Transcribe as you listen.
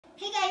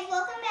Hey guys,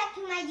 welcome back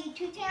to my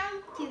YouTube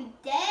channel.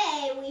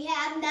 Today we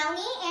have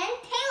Melanie and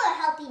Taylor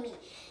helping me.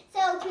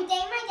 So today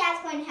my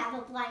dad's going to have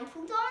a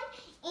blindfold on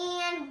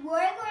and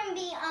we're going to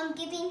be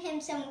giving him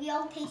some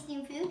real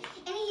tasty food,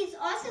 and he's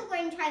also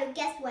going to try to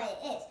guess what it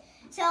is.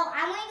 So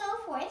I'm going to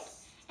go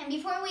first. And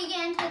before we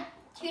get into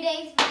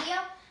today's video,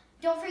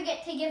 don't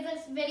forget to give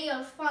this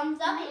video a thumbs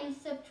up and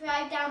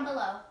subscribe down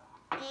below.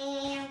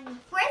 And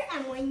first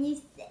I'm going to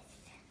use this.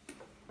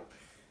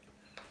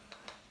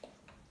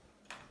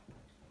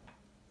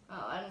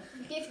 Oh,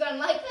 and he's going to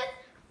like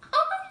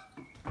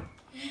this.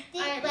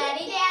 Alright,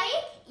 Daddy,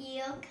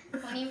 You.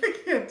 I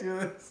can't do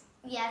this.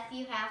 Yes,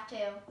 you have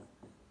to.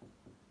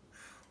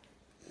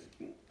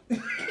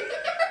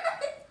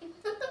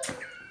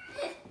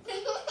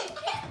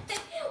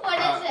 What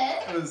is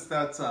it?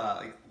 That's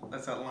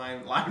that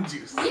lime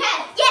juice.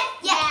 Yes.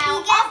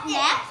 Now, up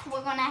next,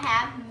 we're going to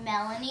have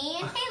Melanie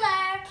and Taylor.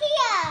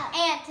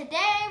 And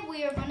today,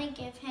 we are going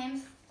to give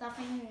him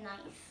something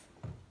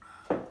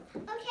nice.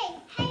 Okay,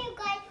 hey you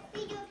guys,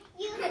 we do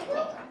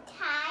YouTube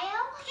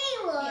tile.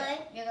 Taylor.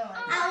 You're going to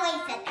I'll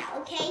wait set that,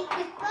 okay? Easy to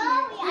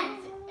guess.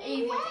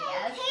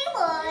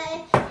 Taylor.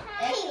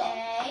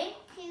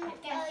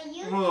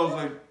 One of those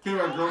like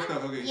favorite Girl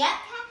Scout cookies. Yep.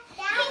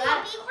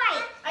 Taylor, be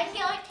quiet. I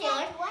feel like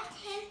Taylor. What's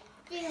him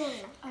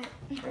doing?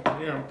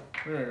 Yeah,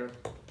 there you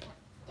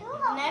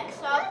go.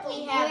 Next up,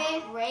 we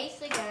have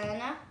Grace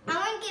again. I'm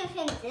going to give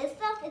him this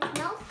stuff. It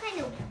smells kind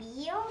of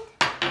weird.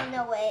 I don't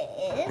know what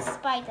it is,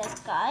 but I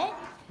just got it.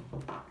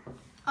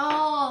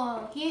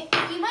 Oh, he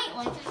might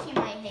like this. He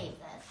might hate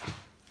this.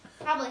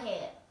 Probably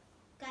hate it.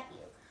 Got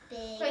you.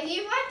 Big. But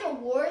you like the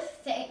worst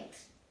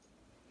things.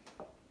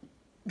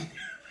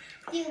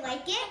 Do you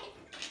like it?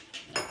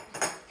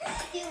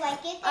 Do you like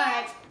it? All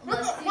right. What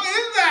is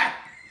that?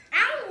 I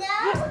don't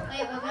know.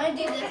 Wait, we're gonna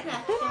do this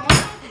next.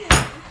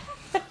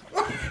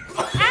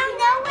 I don't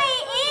know what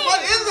it is.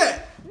 What is it?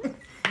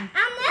 I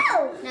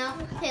don't know.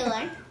 No,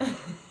 Taylor.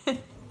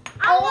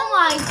 Oh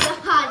my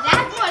God,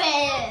 that's what it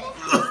is.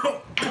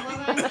 And we're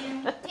gonna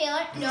do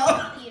Taylor. No,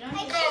 you don't.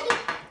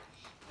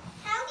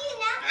 How do you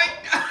not?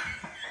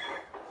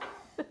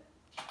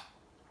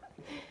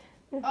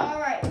 All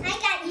right. I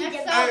got you.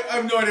 Next I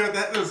have no idea what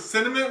that is.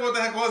 Cinnamon? What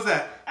the heck was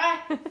that? All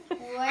right. Well,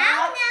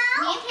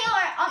 know. me and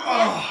Taylor up Oh.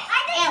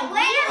 and we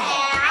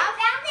have. I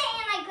found it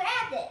and I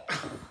grabbed it.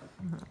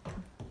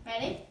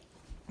 Ready?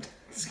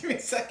 Just give me a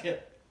second.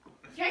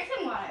 Drink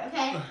some water,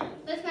 okay?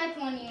 This next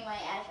one you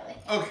might actually.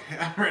 Okay,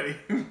 I'm ready.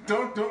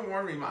 Don't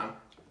warn me, Mom.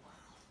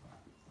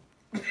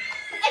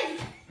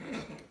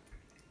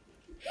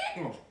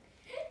 Oh,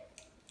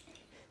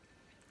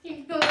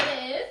 You know what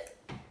it is?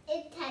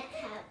 It's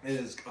ketchup. it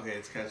is. Okay,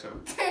 it's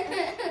ketchup.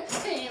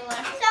 Taylor.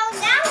 So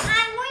now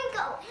I'm going to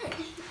go.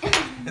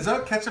 Is that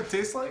what ketchup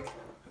tastes like?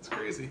 That's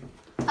crazy.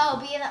 Oh,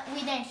 we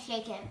didn't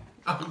shake it.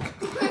 Oh,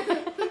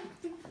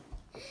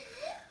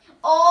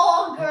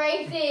 Oh,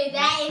 Gracie,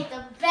 that is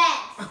the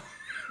best.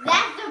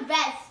 That's the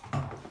best.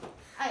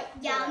 Alright,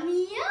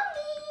 Yummy,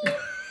 yummy.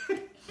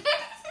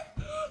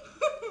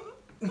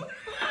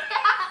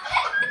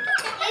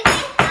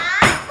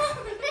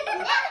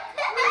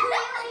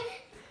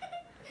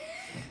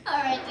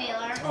 Alright,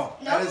 Taylor. Oh,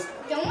 No, that is-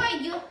 don't worry,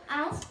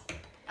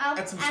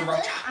 That's some after sriracha.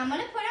 this, I'm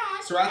gonna put it on.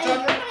 Sriracha? And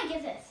you're gonna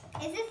give this.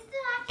 Is this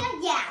the sriracha?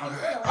 Yeah.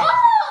 Okay.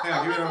 Oh, Yeah,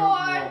 oh give my it a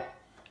God. roll.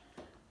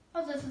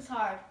 Oh, this is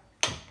hard.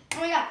 Oh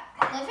my God.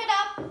 Lift it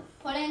up.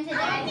 Put it into there.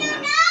 I do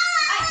Alright, not.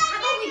 how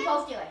about we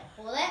both do it?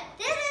 Hold it.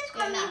 This is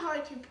going to be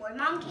hard to pour.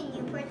 Mom, can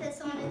you pour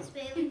this on a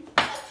spoon?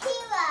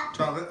 Tequila.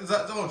 Chocolate? Is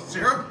that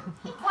syrup?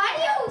 Why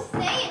do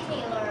you say it,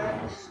 Taylor?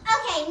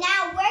 Okay,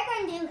 now we're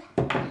going to do.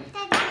 Did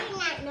you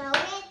not know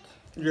it?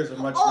 You guys are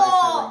much Oh.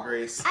 nicer than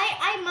Grace.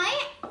 I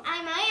might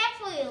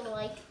actually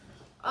like.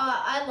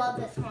 I love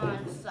this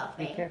one Be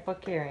stuffing. careful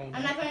carrying.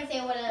 I'm not gonna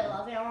say what I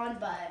love it on,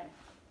 but.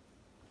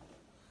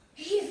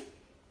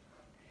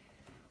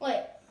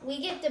 Wait,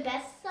 we get the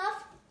best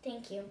stuff.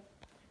 Thank you.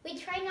 We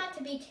try not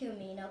to be too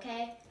mean,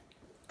 okay?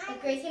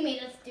 But Gracie made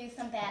us do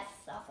some bad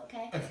stuff,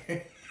 okay?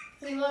 Okay.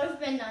 We would have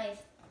been nice.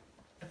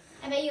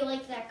 I bet you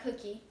liked that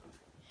cookie.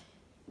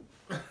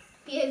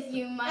 Because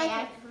you might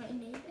actually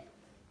need it.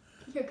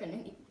 You're gonna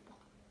need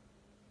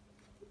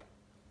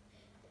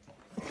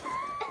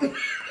it.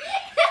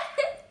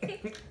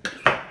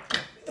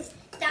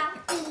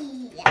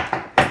 Stuffy.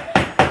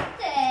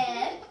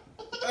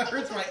 That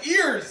hurts my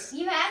ears.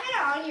 You have it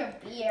on your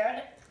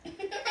beard.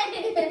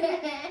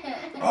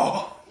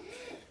 Oh.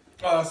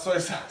 Oh, soy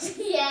sauce.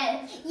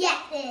 Yes.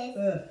 Yes, it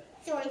is.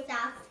 Soy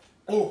sauce.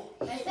 Oh.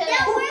 I said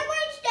Now we're it.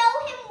 going to show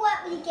him what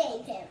we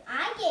gave him.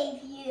 I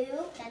gave you.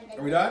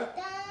 Are we done?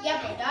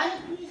 Yep, we're done.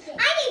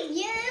 I gave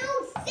you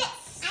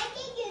this. I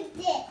gave you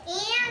this.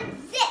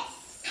 And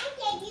this. I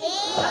gave you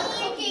Our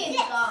cookie is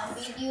gone.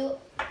 We do.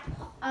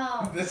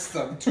 This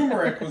stuff.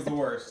 Turmeric was the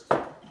worst.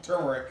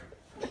 Turmeric.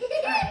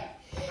 Alright.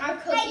 Our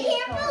cookie I is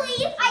can't gone.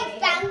 believe I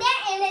found that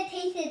and it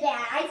tasted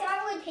bad. I thought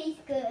it would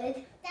taste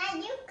good. Dad,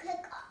 you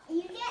cook.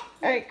 You get.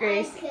 All right,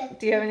 Grace. I cook.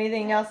 Do you have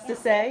anything else to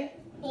say?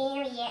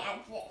 And yeah,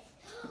 this.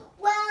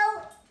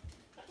 Well,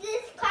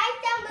 subscribe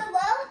down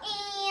below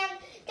and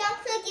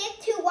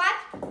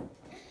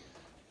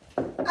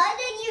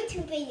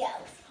YouTube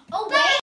videos. Oh, wait.